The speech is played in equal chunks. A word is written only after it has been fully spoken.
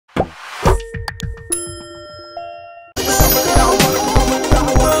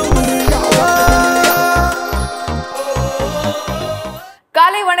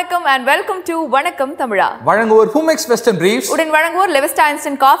Subramaniam and welcome to Vanakkam Tamizha. வழங்குவோர் Pumex Western Briefs. உடன் வழங்குவோர் Levista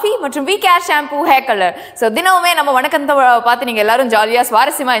Instant Coffee மற்றும் We Care Shampoo Hair Color. So தினமுமே நம்ம வணக்கம் தமிழா பார்த்து நீங்க எல்லாரும் ஜாலியா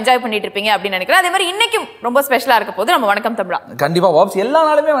சுவாரஸ்யமா என்ஜாய் பண்ணிட்டு இருப்பீங்க அப்படி நினைக்கிறேன். அதே மாதிரி இன்னைக்கும் ரொம்ப ஸ்பெஷலா இருக்க போது நம்ம வணக்கம் தமிழா. கண்டிப்பா பாப்ஸ் எல்லா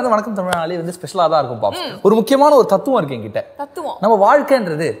நாளுமே வந்து வணக்கம் தமிழாலே வந்து ஸ்பெஷலா தான் இருக்கும் பாப்ஸ். ஒரு முக்கியமான ஒரு தத்துவம் இருக்கு என்கிட்ட. தத்துவம். நம்ம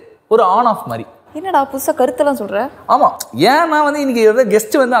வாழ்க்கைன்றது ஒரு ஆன் ஆஃப் மாதிரி. என்னடா புதுசா கருத்தெல்லாம் சொல்ற? ஆமா, ஏன்னா வந்து இன்னைக்கு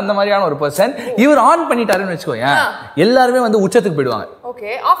கெஸ்ட் வந்து அந்த மாதிரியான ஒரு பர்சன் இவர் ஆன் பண்ணிட்டாருன்னு வச்சுக்கோங்க, எல்லாருமே வந்து உச்சத்துக்கு போயிடுவாங்க.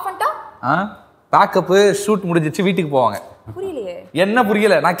 ஓகே, ஆஃப் பண்ணிட்டா பேக்கப் ஷூட் முடிஞ்சிச்சு வீட்டுக்கு போவாங்க. புரியலையே. என்ன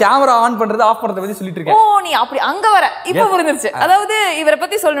புரியல? நான் கேமரா ஆன் பண்றது ஆஃப் பண்றத பத்தி சொல்லிட்டு இருக்கேன். ஓ, நீ அப்படி அங்க வர இப்ப புரிஞ்சிருச்சு. அதாவது இவரை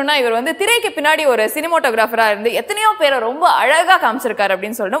பத்தி சொல்லணும்னா இவர் வந்து திரைக்கு பின்னாடி ஒரு சினிமாட்டோகிராஃபரா இருந்து எத்தனையோ பேரை ரொம்ப அழகா காமிச்சிருக்காரு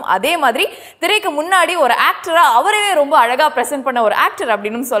அப்படின்னு சொல்லணும். அதே மாதிரி திரைக்கு முன்னாடி ஒரு ஆக்டரா அவரையே ரொம்ப அழகா பிரசன்ட் பண்ண ஒரு ஆக்டர்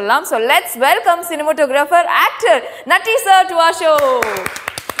அப்படின்னு சொல்லலாம். So let's welcome cinematographer actor Natty sir to our show.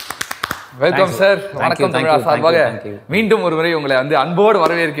 Welcome sir. வணக்கம் தமிழா சார்பாக மீண்டும் ஒரு முறை உங்களை வந்து அன்போடு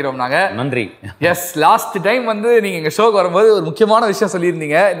வரவேற்கிறோம் நாங்க. நன்றி. எஸ், லாஸ்ட் டைம் வந்து நீங்க எங்க ஷோக்கு வரும்போது ஒரு முக்கியமான விஷயம்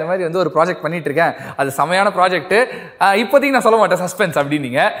சொல்லியிருந்தீங்க. இந்த மாதிரி வந்து ஒரு ப்ராஜெக்ட் பண்ணிட்டு இருக்கேன், அது செமையான ப்ராஜெக்ட், இப்போதைக்கு நான் சொல்ல மாட்டேன், சஸ்பென்ஸ்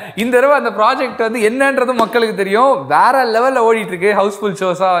அப்படின்னீங்க. இந்த தடவை அந்த ப்ராஜெக்ட் வந்து என்னன்றதும் மக்களுக்கு தெரியும். வேற லெவல்ல ஓடிட்டு இருக்கு. ஹவுஸ்ஃபுல்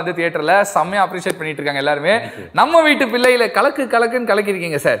ஷோஸா வந்து தியேட்டர்ல செம்மையா அப்ரிஷியேட் பண்ணிட்டு இருக்காங்க எல்லாருமே. நம்ம வீட்டு பிள்ளையில கலக்குன்னு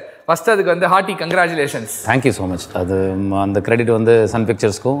கலக்கிருக்கீங்க சார். ஃபர்ஸ்ட் அதுக்கு வந்து hearty congratulations. Thank you so much. அது அந்த கிரெடிட் வந்து சன்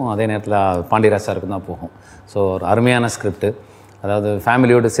பிக்சர்ஸ்க்கும் அதே நேரத்தில் பாண்டியராஜ் சாருக்கும் தான் போகும். ஸோ ஒரு அருமையான ஸ்கிரிப்ட், அதாவது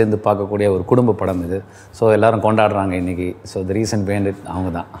ஃபேமிலியோடு சேர்ந்து பார்க்கக்கூடிய ஒரு குடும்ப படம் இது. ஸோ எல்லாரும் கொண்டாடுறாங்க இன்னைக்கு. So the reason behind it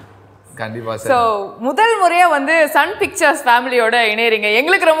அவங்க தான். கண்டிப்பா சார். ஸோ முதல் முறையா வந்து சன் பிக்சர்ஸ் ஃபேமிலியோட இணையறீங்க,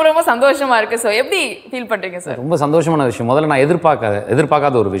 எங்களுக்கு ரொம்ப ரொம்ப சந்தோஷமா இருக்கு. ஸோ எப்படி ஃபீல் பண்றீங்க சார்? ரொம்ப சந்தோஷமான விஷயம். முதல்ல நான்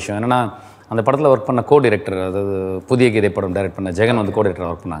எதிர்பார்க்காத ஒரு விஷயம் என்னன்னா, அந்த படத்தில் ஒர்க் பண்ண கோ டைரக்டர், அதாவது புதிய கீதை படம் டைரக்ட் பண்ண ஜெகன் வந்து கோ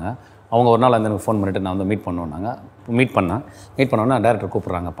டைரக்டர் ஒர்க் பண்ணாங்க. அவங்க ஒரு நாள் வந்து எனக்கு ஃபோன் பண்ணிவிட்டு நான் வந்து மீட் பண்ணோன்னா டேரக்டர்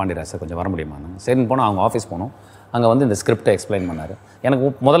கூப்பிட்றாங்க, பாண்டியராஜ் சார் கொஞ்சம் வர முடியுமான்னு. சரின்னு போனால் அவங்க ஆஃபீஸ் போனோம். அங்கே வந்து இந்த ஸ்கிரிப்டை எக்ஸ்பிளைன் பண்ணார். எனக்கு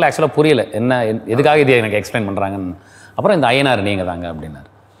முதல்ல ஆக்சுவலாக புரியல, என்ன எதுக்காக இதை எனக்கு எக்ஸ்பிளைன் பண்ணுறாங்கன்னு. அப்புறம் இந்த ஐயனார் நீங்கள் தாங்க அப்படின்னாரு.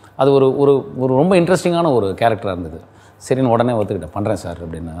 அது ஒரு ஒரு ஒரு ரொம்ப இன்ட்ரெஸ்டிங்கான ஒரு கேரக்டராக இருந்தது. சரின்னு உடனே ஒத்துக்கிட்டேன், பண்ணுறேன் சார்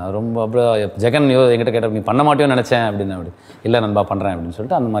அப்படின்னு. ரொம்ப அப்புறம் ஜெகன் என்கிட்ட கேட்ட, நீ பண்ண மாட்டேன்னு நினச்சேன் அப்படின்னு. அப்படி இல்லை நண்பா பண்ணுறேன் அப்படின்னு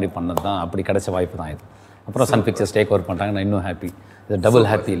சொல்லிட்டு அந்த மாதிரி பண்ணது தான். அப்படி கிடைச்ச வாய்ப்பு தான் இது. அப்புறம் சன் பிக்சர்ஸ் டேக் ஓவர் பண்ணுறாங்க. நான் இன்னும் ஹாப்பி, இது டபுள்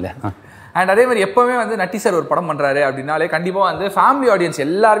ஹாப்பி இல்லை. அண்ட் அதே மாதிரி எப்போவுமே வந்து நட்டி சார் ஒரு படம் பண்ணுறாரு அப்படின்னாலே கண்டிப்பாக வந்து ஃபேமிலி ஆடியன்ஸ்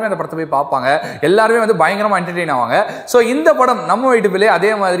எல்லாருமே அந்த படத்தை போய் பார்ப்பாங்க, எல்லாருமே வந்து பயங்கரமாக என்டர்டெயின் ஆவாங்க. ஸோ இந்த படம் நம்ம வீட்டு பிள்ளை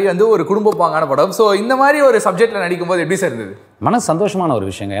அதே மாதிரி வந்து ஒரு குடும்பப்பாங்கான படம். ஸோ இந்த மாதிரி ஒரு சப்ஜெக்டில் நடிக்கும்போது எப்படி சார் இருந்தது? மனசு சந்தோஷமான ஒரு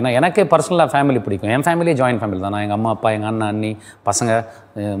விஷயங்க. ஏன்னா எனக்கே பர்சனலாக ஃபேமிலி பிடிக்கும். என் ஃபேமிலியே ஜாயின்ட் ஃபேமிலி தான். நான் எங்கள் அம்மா அப்பா, எங்கள் அண்ணன் அண்ணி பசங்க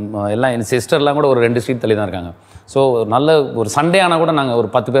எல்லாம், என் சிஸ்டர்லாம் கூட ஒரு 2 ஸ்ட்ரீட் தள்ளி தான் இருக்காங்க. ஸோ நல்ல ஒரு சண்டே ஆனால் கூட நாங்கள்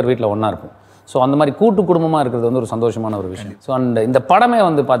ஒரு 10 பேர் வீட்டில் ஒன்றா இருப்போம். ஸோ அந்த மாதிரி கூட்டு குடும்பமாக இருக்கிறது வந்து ஒரு சந்தோஷமான ஒரு விஷயம். ஸோ இந்த படமே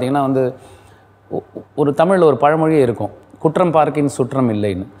வந்து பார்த்திங்கன்னா வந்து ஒரு தமிழில் ஒரு பழமொழியே இருக்கும், குற்றம் பார்க்கின் சுற்றம்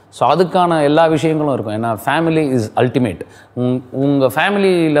இல்லைன்னு. ஸோ அதுக்கான எல்லா விஷயங்களும் இருக்கும். ஏன்னா ஃபேமிலி இஸ் அல்டிமேட். உங்கள்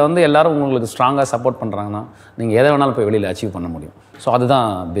ஃபேமிலியில் வந்து எல்லோரும் உங்களுக்கு ஸ்ட்ராங்காக சப்போர்ட் பண்ணுறாங்கன்னா நீங்கள் எதை வேணாலும் போய் வெளியில் அச்சீவ் பண்ண முடியும். ஸோ அதுதான்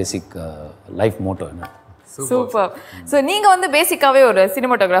பேசிக் லைஃப் மோட்டோ. என்ன சூப்பர். ஸோ நீங்க வந்து பேசிக்காவே ஒரு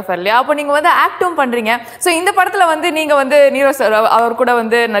சினிமாட்டோகிராஃபர் இல்லையா? அப்போ நீங்க வந்து ஆக்டும் பண்றீங்க. ஸோ இந்த படத்துல வந்து நீங்க வந்து நீரோ சார் அவர் கூட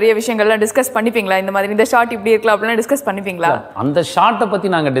வந்து நிறைய விஷயங்கள்லாம் டிஸ்கஸ் பண்ணிப்பீங்களா? இந்த மாதிரி இந்த ஷாட் இப்படி இருக்கலாம் அப்படிலாம் டிஸ்கஸ் பண்ணிப்பீங்களா? அந்த ஷார்ட்டை பற்றி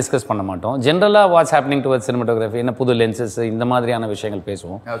நாங்கள் டிஸ்கஸ் பண்ண மாட்டோம். ஜென்ரலாக வாட்ஸ் ஹேப்பனிங் டுவர்ட்ஸ் சினிமாட்டோகிராஃபி, என்ன புது லென்சஸ், இந்த மாதிரியான விஷயங்கள்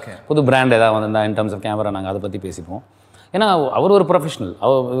பேசுவோம். புது பிராண்ட் ஏதாவது வந்திருந்தா இன் டர்ம்ஸ் ஆஃப் கேமரா நாங்கள் அதை பற்றி பேசிப்போம். ஏன்னா அவர் ஒரு ப்ரொஃபஷனல்.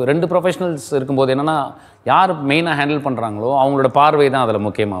 2 ப்ரொஃபஷனல்ஸ் இருக்கும்போது என்னென்னா, யார் மெயினாக ஹேண்டில் பண்ணுறாங்களோ அவங்களோட பார்வை தான் அதில்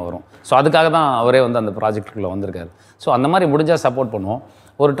முக்கியமாக வரும். ஸோ அதுக்காக தான் அவரே வந்து அந்த ப்ராஜெக்ட்டுக்குள்ளே வந்திருக்காரு. ஸோ அந்த மாதிரி முடிஞ்சால் சப்போர்ட் பண்ணுவோம்.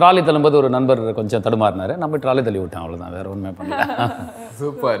 ஒரு ட்ராலி தள்ளும்போது ஒரு நண்பர் கொஞ்சம் தடுமாறினார், நம்ம ட்ராலி தள்ளி விட்டேன், அவ்வளோதான், வேறு ஒன்றுமே பண்ணல.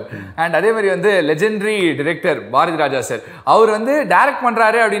 சூப்பர். அண்ட் அதே மாதிரி வந்து லெஜெண்டரி டிரெக்டர் பாரதிராஜா சார், அவர் வந்து டைரக்ட்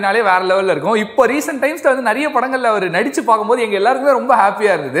பண்ணுறாரு அப்படின்னாலே வேறு லெவலில் இருக்கும். இப்போ ரீசெண்ட் டைம்ஸில் வந்து நிறைய படங்களில் அவர் நடித்து பார்க்கும்போது எங்கள் எல்லாருக்குமே ரொம்ப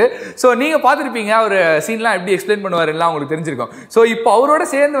ஹாப்பியாக இருந்தது. ஸோ நீங்கள் பார்த்துருப்பீங்க, அவர் சீன்லாம் எப்படி எக்ஸ்பிளைன் பண்ணுவாருலாம் உங்களுக்கு தெரிஞ்சிருக்கும். ஸோ இப்போ அவரோட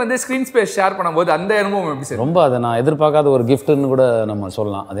சேர்ந்து வந்து ஸ்க்ரீன் ஸ்பேஸ் ஷேர் பண்ணும்போது அந்த அனுபவம் எப்படி சார்? ரொம்ப அதை நான் எதிர்பார்க்காத ஒரு கிஃப்ட்டுன்னு கூட நம்ம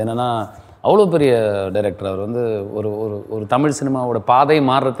சொல்லலாம். அது என்னென்னா, அவ்வளோ பெரிய டைரக்டர் அவர் வந்து ஒரு தமிழ் சினிமாவோட பாதை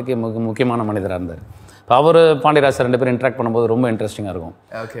மாறுறதுக்கே முக்கியமான மனிதராக இருந்தார். இப்போ அவர் பாண்டியராஜ் சார் 2 பேரும் இன்ட்ராக்ட் பண்ணும்போது ரொம்ப இன்ட்ரெஸ்டிங்காக இருக்கும்.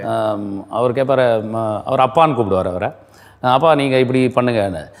 அவர் கேட்பார், அவர் அப்பான்னு கூப்பிடுவார் அவரை. அப்பா நீங்கள் இப்படி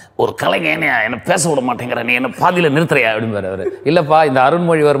பண்ணுங்க, ஒரு கலைஞர் என்னை பேச விட மாட்டேங்கிற, நீ என்ன பாதியில் நிறுத்துறியா அப்படின்பார் அவர். இல்லைப்பா, இந்த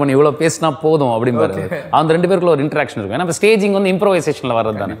அருண்மொழிவர்மன் இவ்வளோ பேசினா போதும் அப்படின்பார். அந்த 2 பேருக்குள்ள ஒரு இன்ட்ராக்ஷன் இருக்கும். ஏன்னா இப்போ ஸ்டேஜிங் வந்து இம்ப்ரோவைசேஷனில்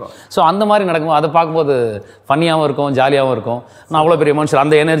வர்றது தானே. ஸோ அந்த மாதிரி நடக்கும். அதை பார்க்கும்போது ஃபன்னியாகவும் இருக்கும், ஜாலியாகவும் இருக்கும். நான் அவ்வளோ பெரிய மனுஷன்,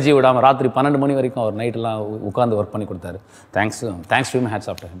 அந்த எனர்ஜி விடாமல் ராத்திரி 12 மணி வரைக்கும் அவர் நைட்டெல்லாம் உட்காந்து ஒர்க் பண்ணி கொடுத்தாரு. Thanks to him,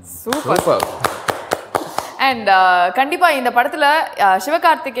 hats off to him. Super. And கண்டிப்பா இந்த படத்துல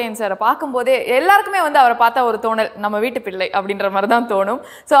சிவகார்த்திகேயன் சாரை பார்க்கும்போதே எல்லாருக்குமே வந்து அவரை பார்த்தா ஒரு தோணல், நம்ம வீட்டு பிள்ளை அப்படின்ற மாதிரி தான் தோணும்.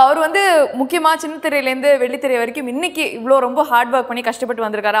 ஸோ அவர் வந்து முக்கியமா சின்ன திரையிலேருந்து வெள்ளித்திரை வரைக்கும் இன்னைக்கு இவ்வளோ ரொம்ப ஹார்ட் ஒர்க் பண்ணி கஷ்டப்பட்டு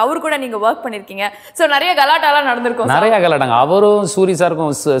வந்திருக்காரு. அவரு கூட நீங்க ஒர்க் பண்ணிருக்கீங்க. ஸோ நிறைய கலாட்டாலாம் நடந்திருக்கும். நிறைய கலாட்டாங்க. அவரும் சூரி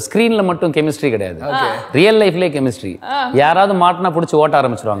சாருக்கும் ஸ்கிரீன்ல மட்டும் கெமிஸ்ட்ரி கிடையாது, ரியல் லைஃப்லேயே கெமிஸ்ட்ரி. யாராவது மாட்டினா பிடிச்சி ஓட்ட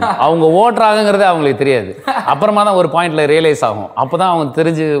ஆரம்பிச்சிருவாங்க. அவங்க ஓட்டுறாங்கிறது அவங்களுக்கு தெரியாது. அப்புறமா தான் ஒரு பாயிண்ட்ல ரியலைஸ் ஆகும். அப்போதான் அவங்க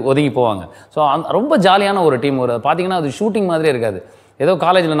தெரிஞ்சு ஒதுங்கி போவாங்க. ஸோ ரொம்ப ஜாலியான ஒரு டீம். ஒரு பார்த்தீங்கன்னா அது ஷூட்டிங் மாதிரியே இருக்காது. ஏதோ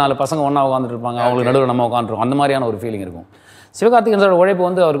காலேஜில் 4 பசங்க ஒன்றா உட்காந்துட்டு இருப்பாங்க, அவங்களுக்கு நடுவில் நம்ம உட்காந்துருக்கோம், அந்த மாதிரியான ஒரு ஃபீலிங் இருக்கும். சிவகார்த்திகேயன் சாரோட உழைப்பு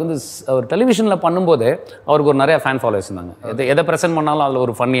வந்து அவருக்கு வந்து அவர் டெலிவிஷனில் பண்ணும்போது அவருக்கு ஒரு நிறைய ஃபேன் ஃபாலோவர்ஸ் இருந்தாங்க. எதை ப்ரெசென்ட் பண்ணாலும் அதில்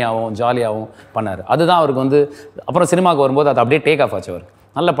ஒரு ஃபன்னியாகவும் ஜாலியாகவும் பண்ணார். அதுதான் அவருக்கு வந்து அப்புறம் சினிமாவுக்கு வரும்போது அது அப்படியே டேக் ஆஃப் ஆச்சு. அவருக்கு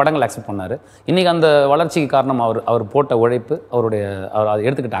நல்ல படங்கள் அக்செப்ட் பண்ணார். இன்றைக்கி அந்த வளர்ச்சிக்கு காரணம் அவர் போட்ட உழைப்பு, அவர் அதை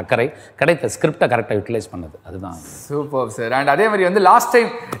எடுத்துக்கிட்ட அக்கறை, கிடைத்த ஸ்கிரிப்டை கரெக்டாக யூட்டிலைஸ் பண்ணது. அதுதான் சூப்பர் சார். அண்ட் அதே மாதிரி வந்து லாஸ்ட் டைம்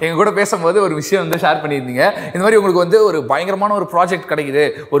எங்கள் கூட பேசும்போது ஒரு விஷயம் வந்து ஷேர் பண்ணியிருந்தீங்க. இந்த மாதிரி உங்களுக்கு வந்து ஒரு பயங்கரமான ஒரு ப்ராஜெக்ட் கிடைக்குது,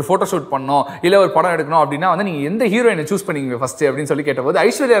 ஒரு ஃபோட்டோ ஷூட் பண்ணணும், இல்லை ஒரு படம் எடுக்கணும் அப்படின்னா வந்து நீங்கள் எந்த ஹீரோயினை சூஸ் பண்ணீங்க ஃபஸ்ட்டு அப்படின்னு சொல்லி கேட்டபோது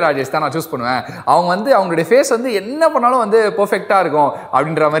ஐஸ்வர்யா ராஜேஷ் தான் நான் சூஸ் பண்ணுவேன். அவங்க வந்து அவங்களுடைய ஃபேஸ் வந்து என்ன பண்ணாலும் வந்து பெர்ஃபெக்டாக இருக்கும்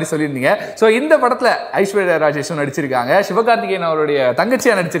அப்படின்ற மாதிரி சொல்லியிருந்தீங்க. ஸோ இந்த படத்தில் ஐஸ்வர்யா ராஜேஷும் நடிச்சிருக்காங்க, சிவகார்த்திகேயன் அவருடைய தங்கச்சியாக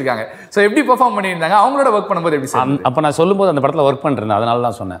நடிச்சிருக்காங்க. ஸோ எப்படி பெர்ஃபார்ம் பண்ணியிருந்தாங்க, அவங்களோட ஒர்க் பண்ணும்போது எப்படி சார்? அப்போ நான் சொல்லும்போது அந்த படத்தில் ஒர்க் பண்ணுறேன், அதனால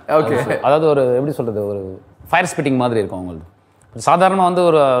தான் சொன்னேன். ஓகே. அதாவது ஒரு எப்படி சொல்கிறது, ஒரு ஃபயர் ஸ்பிட்டிங் மாதிரி இருக்கும் அவங்களுக்கு. சாதாரணமாக வந்து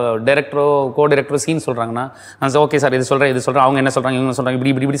ஒரு டைரக்டரோ கோ டைரக்டரோ சீன் சொல்கிறாங்கன்னா நான் ஓகே சார் இது சொல்கிறேன் அவங்க என்ன சொல்கிறாங்க இவங்க சொல்கிறாங்க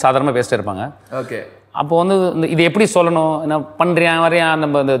இப்படி சாதாரணமாக பேசிட்டு இருப்பாங்க. ஓகே. அப்போ வந்து இது எப்படி சொல்லணும், என்ன பண்ணுறேன் வரையா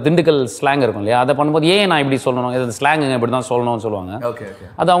நம்ம இந்த திண்டுக்கல் ஸ்லாங் இருக்கும் இல்லையா, அதை பண்ணும்போது ஏன் நான் இப்படி சொல்லணும், இது ஸ்லாங்குங்க இப்படி தான் சொல்லணும்னு சொல்லுவாங்க. ஓகே.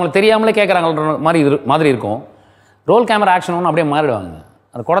 அது அவங்களுக்கு தெரியாமலே கேட்குறாங்கன்ற மாதிரி இருக்கும். ரோல் கேமரா ஆக்ஷன் ஒன்று அப்படியே மாறிடுவாங்க.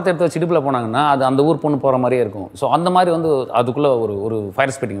 அந்த குடத்தை எடுத்து வச்சு இடுப்பில் போனாங்கன்னா அது அந்த ஊர் பொண்ணு போகிற மாதிரியே இருக்கும். ஸோ அந்த மாதிரி வந்து அதுக்குள்ளே ஒரு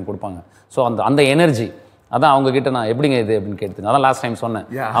ஃபயர் ஸ்பிட்டிங் கொடுப்பாங்க. ஸோ அந்த எனர்ஜி அதான் அவங்க கிட்ட நான் எப்படிங்க இது அப்படின்னு கேட்டுங்க. அதான் லாஸ்ட் டைம் சொன்னேன்,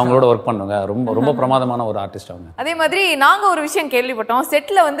 அவங்களோட ஒர்க் பண்ணுங்க, ரொம்ப பிரமாதமான ஒரு ஆர்டிஸ்ட் அவங்க. அதே மாதிரி நாங்க ஒரு விஷயம் கேள்விப்பட்டோம்,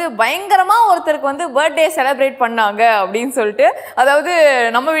 செட்ல வந்து பயங்கரமா ஒருத்தருக்கு வந்து பர்த்டே செலிப்ரேட் பண்ணாங்க அப்படின்னு சொல்லிட்டு, அதாவது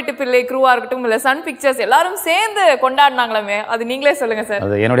நம்ம வீட்டு பிள்ளை க்ரூவா இருக்கட்டும் இல்ல சன் பிக்சர்ஸ் எல்லாரும் சேர்ந்து கொண்டாடினாங்களாமே, அது நீங்களே சொல்லுங்க சார்.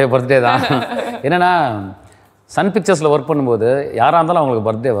 அது என்னுடைய பர்த்டே தான். என்னன்னா சன் பிக்சர்ஸில் ஒர்க் பண்ணும்போது யாராக இருந்தாலும் அவங்களுக்கு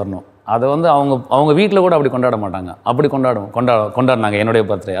பர்த்டே வரணும். அதை வந்து அவங்க வீட்டில் கூட அப்படி கொண்டாட மாட்டாங்க, அப்படி கொண்டாடினாங்க என்னுடைய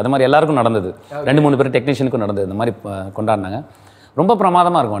பர்த்டே. அது மாதிரி எல்லாருக்கும் நடந்தது, 2-3 பேர் டெக்னீஷியனுக்கும் நடந்தது, இந்த மாதிரி கொண்டாடினாங்க. ரொம்ப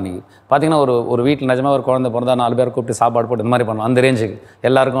பிரமாதமாக இருக்கும். அன்றைக்கி பார்த்தீங்கன்னா ஒரு வீட்டில் நிஜமாக ஒரு குழந்தை பிறந்தா 4 பேர் கூப்பிட்டு சாப்பாடு போட்டு இந்த மாதிரி பண்ணுவோம். அந்த ரேஞ்சுக்கு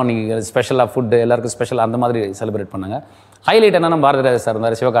எல்லாருக்கும் அன்றைக்கி ஸ்பெஷலாக ஃபுட்டு, எல்லாருக்கும் ஸ்பெஷலாக அந்த மாதிரி செலிப்ரேட் பண்ணாங்க. ஹைலைட் என்னன்னா பாரதிராஜா சார்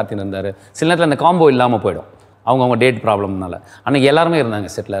இருந்தார், சிவகார்த்திகேயன் இருந்தார். சில நேரத்தில் அந்த காம்போ இல்லாமல் போயிடும் அவங்க டேட் ப்ராப்ளம்னால. அன்றைக்கி எல்லாருமே இருந்தாங்க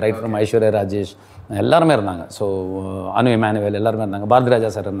settle, right from Aishwarya Rajesh எல்லாருமே இருந்தாங்க. ஸோ அனு இமானுவேல் எல்லாருமே இருந்தாங்க, பாரதிராஜா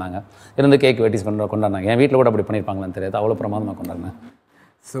சார் இருந்தாங்க. இருந்து கேக் வெட்டிஸ் கொண்டாடினாங்க. என் வீட்டில் கூட அப்படி பண்ணியிருப்பாங்களான்னு தெரியாது, அவ்வளோ பிரமாதமாக கொண்டாடினேன்.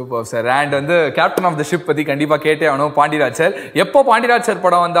 Super sir. அண்ட் வந்து கேப்டன் ஆஃப் த ஷிப் பற்றி கண்டிப்பாக கேட்டே ஆகணும். பாண்டியராஜ் சார் எப்போ பாண்டியராஜ் சார்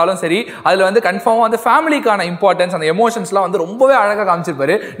படம் வந்தாலும் சரி, அதில் வந்து கன்ஃபார்மாக வந்து ஃபேமிலிக்கான இம்பார்ட்டன்ஸ், அந்த எமோஷன்ஸ்லாம் வந்து ரொம்பவே அழகாக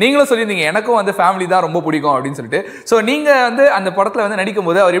காமிச்சிருப்பாரு. நீங்களும் சொல்லியிருந்தீங்க எனக்கும் வந்து ஃபேமிலி தான் ரொம்ப பிடிக்கும் அப்படின்னு சொல்லிட்டு. ஸோ நீங்கள் வந்து அந்த படத்தில் வந்து நடிக்கும்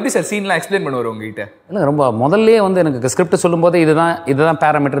போது அவர் எப்படி சார் சீன்லாம் எக்ஸ்பிளைன் பண்ணுவார் உங்ககிட்ட? இல்லை, ரொம்ப முதல்லே வந்து எனக்கு ஸ்கிரிப்ட் சொல்லும்போது இதுதான்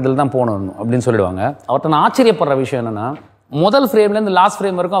பேராமீட்டர், இதில் தான் போகணும் அப்படின்னு சொல்லிடுவாங்க. அவர்கிட்ட நான் ஆச்சரியப்படுற விஷயம் என்னென்னா, முதல் ஃப்ரேம்லேருந்து லாஸ்ட்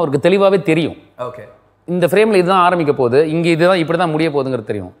ஃப்ரேம் வரைக்கும் அவருக்கு தெளிவாகவே தெரியும். ஓகே, இந்த ஃப்ரேமில் இதுதான் ஆரம்பிக்க போகுது, இங்கே இதுதான் இப்படி தான் முடிய போகுதுங்கிறது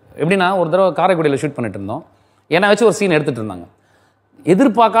தெரியும். எப்படின்னா ஒரு தடவை காரைக்குடியில் ஷூட் பண்ணிட்டு இருந்தோம், என்னை வச்சு ஒரு சீன் எடுத்துகிட்டு இருந்தாங்க.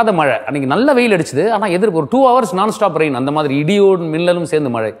 எதிர்பார்க்காத மழை, அன்றைக்கி நல்ல வெயில் அடிச்சுது, ஆனால் ஒரு 2 hours நான் ஸ்டாப் ரெயின், அந்த மாதிரி இடியோடு மின்னலும்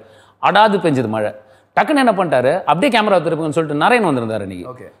சேர்ந்து மழை அடாது பெஞ்சுது மழை. டக்குன்னு என்ன பண்ணிட்டாரு, அப்படியே கேமரா திருப்புங்கன்னு சொல்லிட்டு நரேன் வந்திருந்தாரு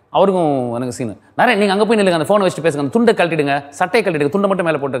அன்றைக்கி. அவருக்கும் எனக்கு சீனு, நரேன் நீங்கள் அங்கே போய் நில்லுங்க, அந்த ஃபோனை வச்சுட்டு பேசுங்க, அந்த துண்டை கழட்டிடுங்க, சட்டையை கழட்டிடுங்க, துண்டை மட்டும்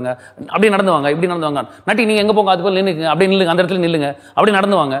மேலே போட்டுங்க, அப்படியே நடந்து வாங்க, இப்படி நடந்து வாங்க. நட்டி நீங்கள் எங்கே போங்க, அது போல் நின்றுங்க, அப்படியே நில்லுங்க, அந்த இடத்துல நில்லுங்க, அப்படி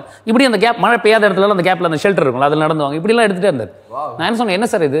நடந்து வாங்க. இப்படி அந்த கேப், மழை பெய்யாத இடத்துல அந்த கேப்பில் அந்த ஷெல்டர் இருக்கும்ல, அதில் நடந்து வாங்க, இப்படிலாம் எடுத்துகிட்டே இருந்தார். நான் என்ன சொன்னேன், என்ன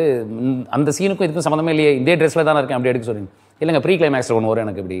சார் இது, அந்த சீனுக்கும் இதுக்கும் சம்மந்தமே இல்லையே, இதே ட்ரெஸ்ஸில் தானே இருக்கேன், அப்படி எடுக்க சொல்லுங்க. இல்லைங்க, ப்ரீ கிளைமேக்ஸில் ஒன்று வரும்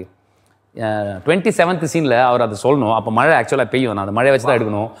எனக்கு. இப்படி 27th சீனில் அவர் அதை சொல்லணும். அப்போ மழை ஆக்சுவலாக பெய்யும், நான் அந்த மழையை வச்சு தான்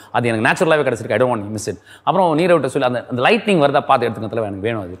எடுக்கணும், அது எனக்கு நேச்சுரலாகவே கிடச்சிருக்கு, I don't want miss it. அப்புறம் நீரவிட்ட சொல்லி அந்த லைட்னிங் வருதா பார்த்து எடுத்துக்கிறதுல எனக்கு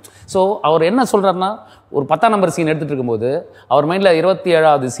வேணும் அது. ஸோ அவர் என்ன சொல்கிறாருன்னா, ஒரு 10ஆம் நம்பர் சீன் எடுத்துகிட்டு இருக்கும்போது அவர் மைண்டில்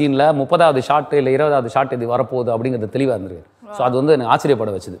 27வது சீனில் 30வது ஷாட் இல்லை 20வது ஷாட் இது வரப்போகுது அப்படிங்கிறது தெளிவாக இருந்திருக்கு. ஸோ அது வந்து எனக்கு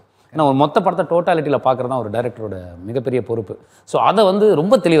ஆச்சரியப்பட வச்சுது. ஏன்னா ஒரு மொத்த படத்தை டோட்டாலிட்டியில் பார்க்குறது தான் ஒரு டைரக்டரோட மிகப்பெரிய பொறுப்பு. ஸோ அதை வந்து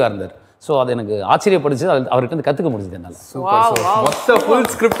ரொம்ப தெளிவாக இருந்தார். ஸோ அது எனக்கு ஆச்சரியப்படுச்சு, அவர்கிட்ட வந்து கற்றுக்க முடிஞ்சது என்னால். மொத்த ஃபுல்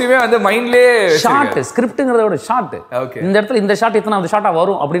ஸ்கிரிப்டுமே வந்து மைண்ட்லேயே ஷார்ட், ஸ்கிரிப்டுங்கிறத விட ஷார்ட், இந்த இடத்துல இந்த ஷாட் எத்தனாவது ஷாட்டாக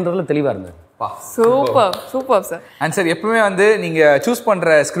வரும் அப்படின்றதுல தெளிவாக இருந்தது. Super super sir. And sir எப்பவுமே வந்து நீங்கள் சூஸ்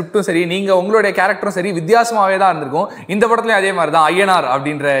பண்ணுற ஸ்கிரிப்டும் சரி, நீங்கள் உங்களுடைய கேரக்டரும் சரி வித்தியாசமாகவே தான் இருந்திருக்கும். இந்த படத்துலையும் அதே மாதிரி தான் ஐயனார்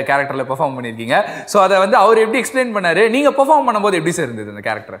அப்படின்ற கேரக்டரில் பெர்ஃபார்ம் பண்ணியிருக்கீங்க. ஸோ அதை வந்து அவர் எப்படி எக்ஸ்பிளைன் பண்ணார், நீங்கள் பெர்ஃபார்ம் பண்ணும்போது எப்படி சார் இருந்தது அந்த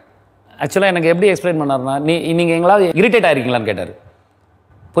கேரக்டரை? ஆக்சுவலாக எனக்கு எப்படி எக்ஸ்பிளைன் பண்ணார்னா, நீங்கள் எங்களாவது இரிட்டேட் ஆகிருக்கீங்களான்னு கேட்டார்.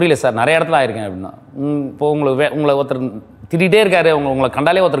 புரியல சார், நிறைய இடத்துல ஆயிருக்கேன் அப்படின்னா. இப்போ உங்களை ஒருத்தர் திட்டிகிட்டே இருக்காரு, உங்களை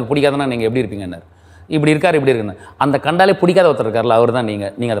கண்டாலே ஒருத்தருக்கு பிடிக்காதுன்னா நீங்கள் எப்படி இருப்பீங்கன்னாரு. இப்படி இருக்கார் இப்படி இருக்குன்னு. அந்த கண்டாலே பிடிக்காத ஒருத்தர் இருக்கார்ல, அவர் தான்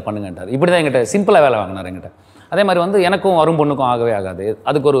நீங்கள் அதை பண்ணுங்கன்றார். இப்படி தான் என்கிட்ட சிம்பிளாக வேலை வாங்கினார் என்கிட்ட. அதே மாதிரி வந்து எனக்கும் அரும்பொண்ணுக்கும் ஆகவே ஆகாது.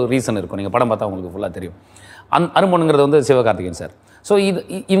 அதுக்கு ஒரு ரீசன் இருக்கும். நீங்கள் படம் பார்த்தா உங்களுக்கு ஃபுல்லாக தெரியும். அரும்பொண்ணுங்கிறது வந்து சிவகார்த்திகேயன் சார். ஸோ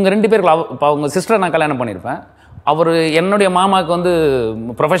இவங்க 2 பேருக்கு இப்போ அவங்க சிஸ்டரை நான் கல்யாணம் பண்ணியிருப்பேன். அவர் என்னுடைய மாமாவுக்கு வந்து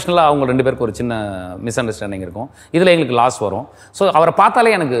ப்ரொஃபஷனலாக அவங்க 2 பேருக்கு ஒரு சின்ன மிஸ் அண்டர்ஸ்டாண்டிங் இருக்கும். இதில் எங்களுக்கு லாஸ் வரும். ஸோ அவரை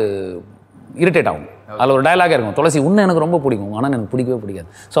பார்த்தாலே எனக்கு இரிட்டேட் ஆகும். அதில் ஒரு டயலாகே இருக்கும், துளசி உன்னை எனக்கு ரொம்ப பிடிக்கும், ஆனால் எனக்கு பிடிக்கவே பிடிக்காது.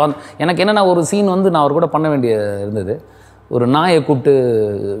 ஸோ எனக்கு என்னென்னா ஒரு சீன் வந்து நான் அவர் கூட பண்ண வேண்டிய இருந்தது. ஒரு நாயை கூப்பிட்டு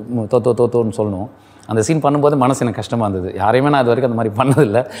தோத்தோன்னு சொல்லணும். அந்த சீன் பண்ணும்போது மனசு எனக்கு கஷ்டமாக இருந்தது. யாரையுமே நான் இது வரைக்கும் அந்த மாதிரி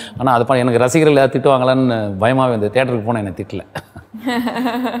பண்ணதில்லை. ஆனால் அது எனக்கு ரசிகர்கள் ஏதாவது திட்டுவாங்களான்னு பயமாகவே இருந்தது. தியேட்டருக்கு போனால் என்னை திட்டல.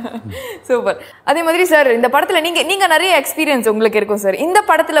 சூப்பர். அதே மாதிரி சார், இந்த படத்தில் நீங்கள் நிறைய எக்ஸ்பீரியன்ஸ் உங்களுக்கு இருக்கும் சார். இந்த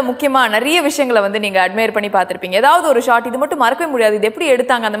படத்தில் முக்கியமாக நிறைய விஷயங்களை வந்து நீங்கள் அட்மையர் பண்ணி பார்த்துருப்பீங்க. ஏதாவது ஒரு ஷாட் இது மட்டும் மறக்கவே முடியாது, இது எப்படி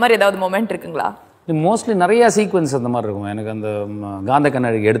எடுத்தாங்க, அந்த மாதிரி ஏதாவது மொமெண்ட் இருக்குங்களா? மோஸ்ட்லி நிறையா சீக்வன்ஸ் அந்த மாதிரி இருக்கும். எனக்கு அந்த காந்த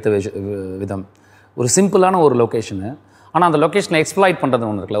கண்ணாடி எடுத்த விதம் ஒரு சிம்பிளான ஒரு லொக்கேஷனு, ஆனால் அந்த லொக்கேஷனை எக்ஸ்ப்ளாய்ட்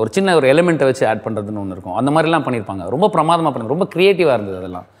பண்ணுறதுன்னு ஒன்று இருக்குல்ல, ஒரு சின்ன ஒரு எலிமெண்ட்டை வச்சு ஆட் பண்ணுறதுன்னு ஒன்று இருக்கும். அந்த மாதிரிலாம் பண்ணியிருப்பாங்க. ரொம்ப பிரமாதமாக பண்ணி, ரொம்ப க்ரியேட்டிவாக இருந்தது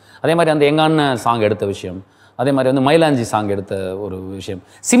அதெல்லாம். அதே மாதிரி அந்த எங்க அண்ணன் சாங் எடுத்த விஷயம், அதே மாதிரி வந்து மயிலாஞ்சி சாங் எடுத்த ஒரு விஷயம்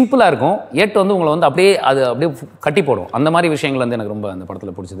சிம்பிளாக இருக்கும். ஏட்டு வந்து உங்களை வந்து அப்படியே கட்டி போடும். அந்த மாதிரி விஷயங்கள் வந்து எனக்கு ரொம்ப அந்த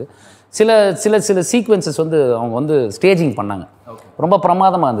படத்தில் பிடிச்சது. சில சில சில சீக்வன்சஸ் வந்து அவங்க வந்து ஸ்டேஜிங் பண்ணாங்க, ரொம்ப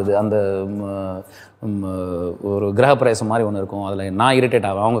பிரமாதமாக இருந்தது. அந்த ஒரு கிரக பிரவேசம் மாதிரி ஒன்று இருக்கும். அதில் நான் இரிட்டேட்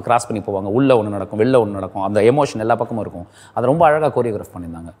ஆகும், அவங்க கிராஸ் பண்ணி போவாங்க, உள்ளே ஒன்று நடக்கும், வெளில ஒன்று நடக்கும், அந்த எமோஷன் எல்லா பக்கமும் இருக்கும். அது ரொம்ப அழகாக கோரியோகிராஃப்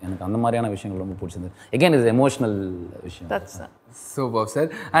பண்ணியிருந்தாங்க. எனக்கு அந்த மாதிரியான விஷயங்கள் ரொம்ப பிடிச்சது. எகெயின் இது எமோஷனல் விஷயம். Super sir.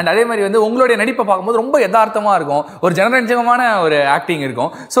 அண்ட் அதே மாதிரி வந்து உங்களுடைய நடிப்பை பார்க்கும்போது ரொம்ப யதார்த்தமாக இருக்கும், ஒரு ஜனரஞ்சகமான ஒரு ஆக்டிங்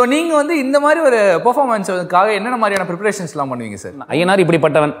இருக்கும். ஸோ நீங்கள் வந்து இந்த மாதிரி ஒரு பெர்ஃபார்மன்ஸுக்காக என்னென்ன மாதிரியான ப்ரிப்பரேஷன்ஸ்லாம் பண்ணுவீங்க சார்? ஐயனார்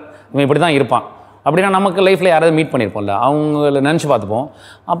இப்படிப்பட்டவன், இவன் இப்படி தான் இருப்பான் அப்படின்னா நமக்கு லைஃப்பில் யாராவது மீட் பண்ணியிருப்போம்ல, அவங்கள நினச்சி பார்த்துப்போம்.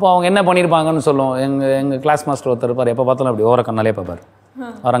 அப்போ அவங்க என்ன பண்ணியிருப்பாங்கன்னு சொல்லுவோம். எங்கள் கிளாஸ் மாஸ்டர் ஒருத்தர் இருப்பார், எப்போ பார்த்தாலும் அப்படி ஓர கண்ணாலே பார்ப்பார்.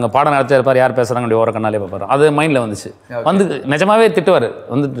 அவர் அங்கே பாடம் நடத்தி இருப்பார், யார் பேசுகிறாங்க அப்படி ஓர கண்ணாலே பார்ப்பார். அது மைண்டில் வந்துச்சு. வந்து நிஜமாவே திட்டுவார்,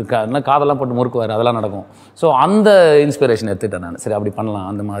 வந்துட்டு இன்னும் காதெல்லாம் போட்டு முறுக்குவார், அதெல்லாம் நடக்கும். ஸோ அந்த இன்ஸ்பிரேஷன் எடுத்துக்கிட்டேன் நான். சரி அப்படி பண்ணலாம்,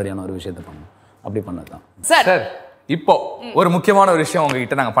 அந்த மாதிரியான ஒரு விஷயத்தை பண்ணணும், அப்படி பண்ணது தான் சார். இப்போ ஒரு முக்கியமான ஒரு விஷயம்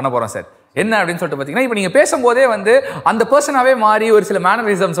உங்ககிட்ட நாங்கள் பண்ண போகிறோம் சார். என்ன அப்படின்னு சொல்லிட்டு பார்த்தீங்கன்னா, இப்போ நீங்கள் பேசும்போதே வந்து அந்த பர்சனாகவே மாறி ஒரு சில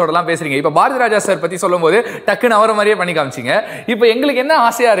மேனரிசம்ஸோடலாம் பேசுறீங்க. இப்போ பாரதி ராஜா சார் பற்றி சொல்லும்போது டக்குன்னு அவரை மாதிரியே பண்ணி காமிச்சிங்க. இப்போ எங்களுக்கு என்ன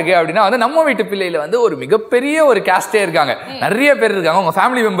ஆசையாக இருக்குது அப்படின்னா வந்து நம்ம வீட்டு பிள்ளையில் வந்து ஒரு மிகப்பெரிய ஒரு கேஸ்டே இருக்காங்க, நிறைய பேர் இருக்காங்க, உங்கள்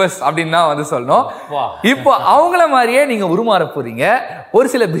ஃபேமிலி மெம்பர்ஸ் அப்படின்னு தான் வந்து சொல்லணும். இப்போ அவங்கள மாதிரியே நீங்கள் உருமாற போகிறீங்க. ஒரு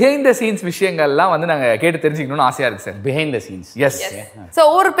சில பிஹைண்ட் த சீன்ஸ் விஷயங்கள்லாம் வந்து நாங்கள் கேட்டு தெரிஞ்சுக்கணும்னு ஆசையாக இருக்குது sir. Behind the scenes, S. So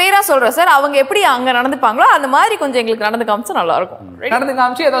ஒரு பேராக சொல்கிறோம் சார், அவங்க எப்படி அங்கே நடந்துப்பாங்களோ அந்த மாதிரி கொஞ்சம் எங்களுக்கு நடந்து காமிச்சா நல்லா இருக்கும். நடந்து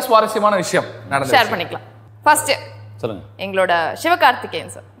காமிச்சு ஏதாவது சுவாரஸ்யமான விஷயம் ஷேர் பண்ணிக்கலாம். ஃபர்ஸ்ட் சொல்லுங்க. எங்களோட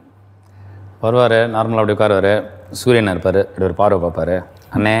சிவகார்த்திகேயன் சார் வருவார், நார்மலாக அப்படி உட்காருவார், சூரியன் இருப்பார், அப்படி ஒரு பார்வை பார்ப்பார்,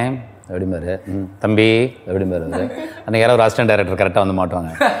 அண்ணே எப்படிம்பாரு, தம்பி எப்படிம்பாரு. அன்றைக்கி யாராவது ஒரு அசிஸ்டன்ட் டைரக்டர் கரெக்டாக வந்து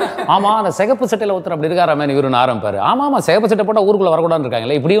மாட்டுவாங்க. ஆமாம் அந்த சிகப்பு சட்டையில் ஒருத்தர் அப்படி இருக்காராமே இவருன்னு ஆரம்பிப்பார். ஆமாம் சிகப்பு சட்டை போட்டால் ஊருக்குள்ளே வரக்கூடாதுன்னு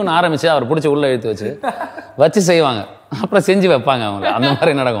இருக்காங்களே இப்படியும் ஆரம்பிச்சு அவர் பிடிச்சி உள்ளே இழுத்து வச்சு செய்வாங்க. அப்புறம் செஞ்சு வைப்பாங்க அவங்க. அந்த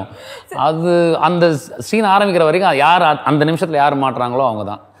மாதிரி நடக்கும். அது அந்த சீன் ஆரம்பிக்கிற வரைக்கும் யார் அந்த நிமிஷத்தில் யார் மாட்டுறாங்களோ அவங்க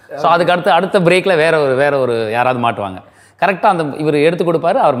தான். ஸோ அதுக்கு அடுத்த பிரேக்கில் வேற ஒரு யாராவது மாட்டுவாங்க. கரெக்டாக அந்த இவர் எடுத்து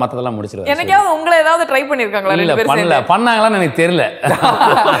கொடுப்பாரு, அவர் மற்றதெல்லாம் முடிச்சிருவாரு. எனக்காவது உங்களை ஏதாவது ட்ரை பண்ணியிருக்காங்களா? இல்லை பண்ணாங்களான்னு எனக்கு தெரியல.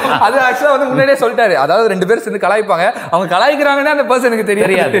 அது ஆக்சுவலாக வந்து முன்னாடியே சொல்லிட்டாரு. அதாவது 2 பேர் சேர்ந்து கலாய்ப்பாங்க, அவங்க கலாய்க்கிறாங்கன்னு அந்த பர்சனுக்கு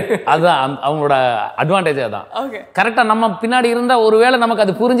தெரியாது. அதுதான் அவங்களோட அட்வான்டேஜ். அதான் கரெக்டாக நம்ம பின்னாடி இருந்தால் ஒருவேளை நமக்கு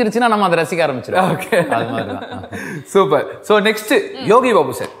அது புரிஞ்சிருச்சுன்னா நம்ம அதை ரசிக்க ஆரம்பிச்சிடும். அது மாதிரி தான். Super. So next Yogi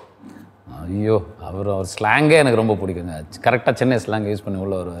Babu sir. ஐயோ அவர் ஸ்லாங்கே எனக்கு ரொம்ப பிடிக்குங்க. கரெக்டாக சென்னை ஸ்லாங் யூஸ் பண்ணி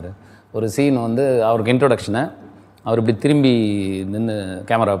உள்ளே வருவார். ஒரு சீன் வந்து அவருக்கு இன்ட்ரோடக்ஷனை அவர் இப்படி திரும்பி நின்று